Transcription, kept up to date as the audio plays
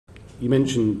You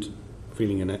mentioned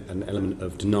feeling an element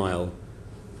of denial,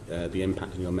 the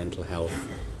impact on your mental health.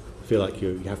 I feel like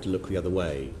you have to look the other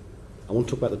way. I want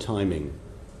to talk about the timing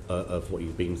of what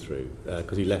you've been through,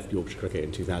 because you left Yorkshire Cricket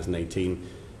in 2018,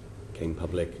 came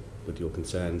public with your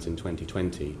concerns in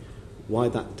 2020. Why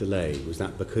that delay? Was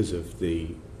that because of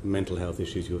the mental health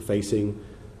issues you were facing,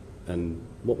 and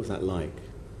what was that like?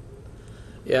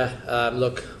 Yeah,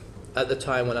 look, at the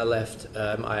time when I left,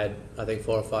 I had, I think,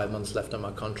 4 or 5 months left on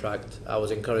my contract. I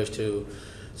was encouraged to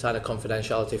sign a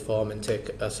confidentiality form and take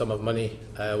a sum of money,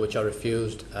 which I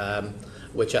refused,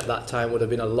 which at that time would have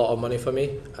been a lot of money for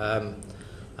me.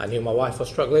 I knew my wife was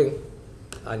struggling.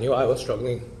 I knew I was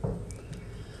struggling.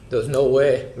 There was no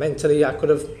way mentally I could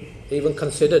have even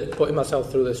considered putting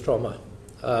myself through this trauma.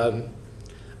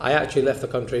 I actually left the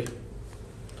country.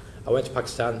 I went to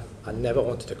Pakistan. I never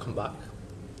wanted to come back.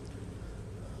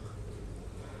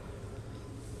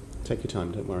 Take your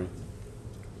time, don't worry.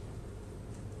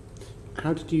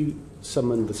 How did you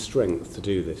summon the strength to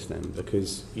do this then?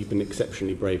 Because you've been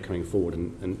exceptionally brave coming forward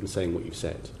and saying what you've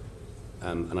said.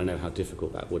 And I know how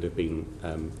difficult that would have been,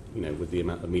 with the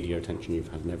amount of media attention you've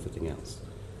had and everything else.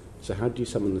 So how do you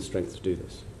summon the strength to do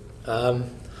this? I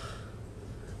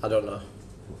don't know.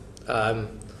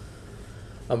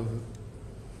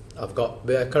 I've got a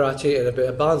bit of Karachi and a bit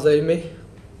of Banza in me.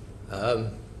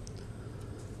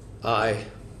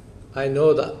 I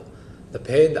know that the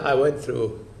pain that I went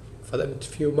through for them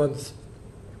few months,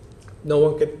 no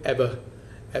one can ever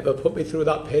put me through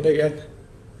that pain again.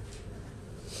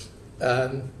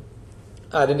 I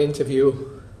had an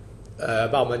interview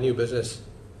about my new business.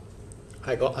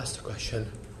 I got asked a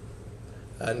question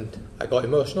and I got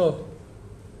emotional.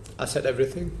 I said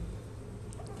everything.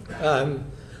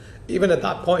 Even at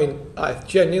that point, I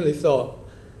genuinely thought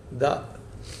that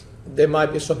there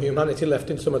might be some humanity left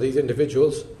in some of these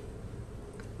individuals.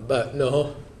 But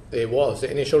no, it was. The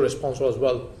initial response was,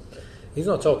 well, he's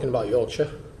not talking about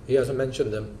Yorkshire. He hasn't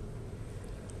mentioned them.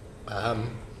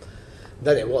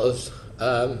 Then it was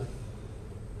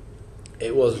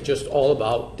just all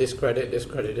about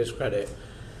discredit.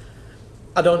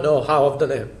 I don't know how I've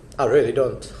done it. I really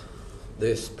don't.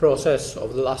 This process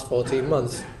over the last 14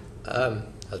 months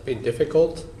has been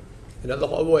difficult in a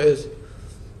lot of ways,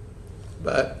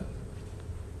 but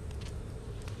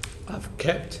I've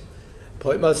kept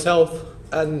putting myself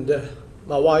and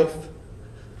my wife.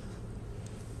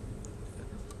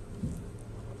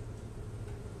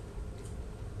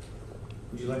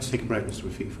 Would you like to take a break, Mr.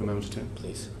 Rafiq, for a moment or two?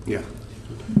 Please. Yeah.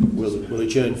 We'll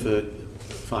adjourn for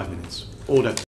 5 minutes. Order.